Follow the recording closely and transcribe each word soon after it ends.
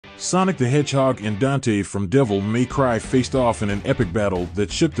Sonic the Hedgehog and Dante from Devil May Cry faced off in an epic battle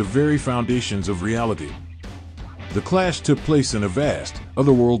that shook the very foundations of reality. The clash took place in a vast,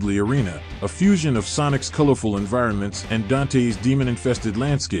 otherworldly arena, a fusion of Sonic's colorful environments and Dante's demon-infested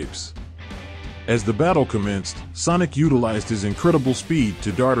landscapes. As the battle commenced, Sonic utilized his incredible speed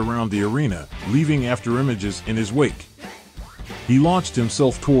to dart around the arena, leaving afterimages in his wake. He launched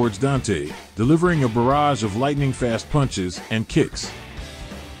himself towards Dante, delivering a barrage of lightning-fast punches and kicks.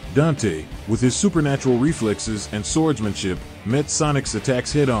 Dante, with his supernatural reflexes and swordsmanship, met Sonic's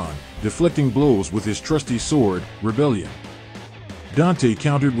attacks head-on, deflecting blows with his trusty sword, Rebellion. Dante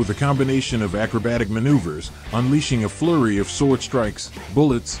countered with a combination of acrobatic maneuvers, unleashing a flurry of sword strikes,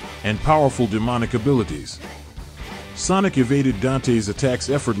 bullets, and powerful demonic abilities. Sonic evaded Dante's attacks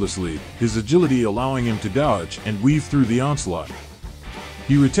effortlessly, his agility allowing him to dodge and weave through the onslaught.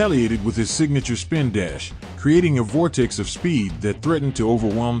 He retaliated with his signature spin dash, creating a vortex of speed that threatened to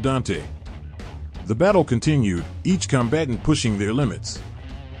overwhelm Dante. The battle continued, each combatant pushing their limits.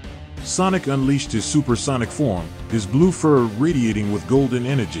 Sonic unleashed his supersonic form, his blue fur radiating with golden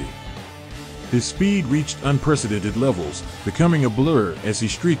energy. His speed reached unprecedented levels, becoming a blur as he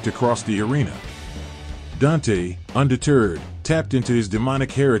streaked across the arena. Dante, undeterred, tapped into his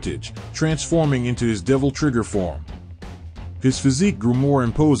demonic heritage, transforming into his Devil Trigger form. His physique grew more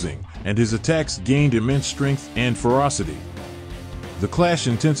imposing, and his attacks gained immense strength and ferocity. The clash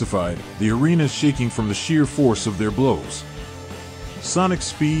intensified, the arena shaking from the sheer force of their blows. Sonic's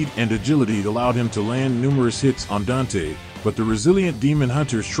speed and agility allowed him to land numerous hits on Dante, but the resilient demon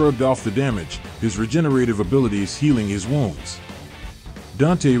hunter shrugged off the damage, his regenerative abilities healing his wounds.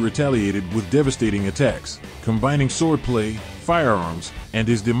 Dante retaliated with devastating attacks, combining swordplay, firearms, and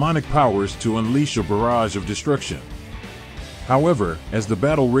his demonic powers to unleash a barrage of destruction. However, as the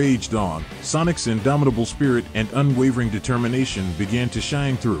battle raged on, Sonic's indomitable spirit and unwavering determination began to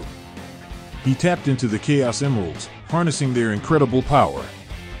shine through. He tapped into the Chaos Emeralds, harnessing their incredible power.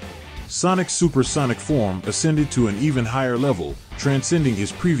 Sonic's supersonic form ascended to an even higher level, transcending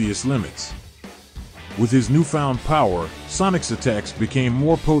his previous limits. With his newfound power, Sonic's attacks became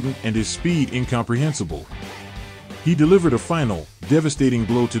more potent and his speed incomprehensible. He delivered a final, devastating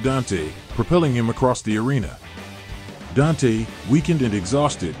blow to Dante, propelling him across the arena. Dante, weakened and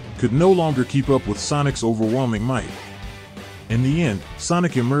exhausted, could no longer keep up with Sonic's overwhelming might. In the end,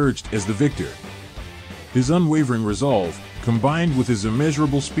 Sonic emerged as the victor. His unwavering resolve, combined with his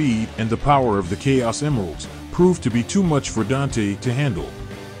immeasurable speed and the power of the Chaos Emeralds, proved to be too much for Dante to handle.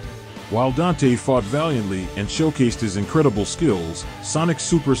 While Dante fought valiantly and showcased his incredible skills, Sonic's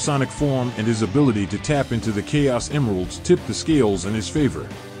supersonic form and his ability to tap into the Chaos Emeralds tipped the scales in his favor.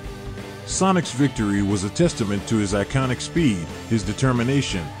 Sonic's victory was a testament to his iconic speed, his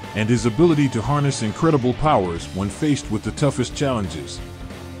determination, and his ability to harness incredible powers when faced with the toughest challenges.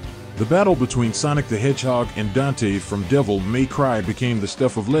 The battle between Sonic the Hedgehog and Dante from Devil May Cry became the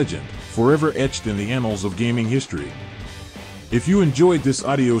stuff of legend, forever etched in the annals of gaming history. If you enjoyed this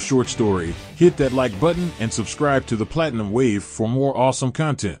audio short story, hit that like button and subscribe to the Platinum Wave for more awesome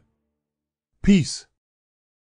content. Peace.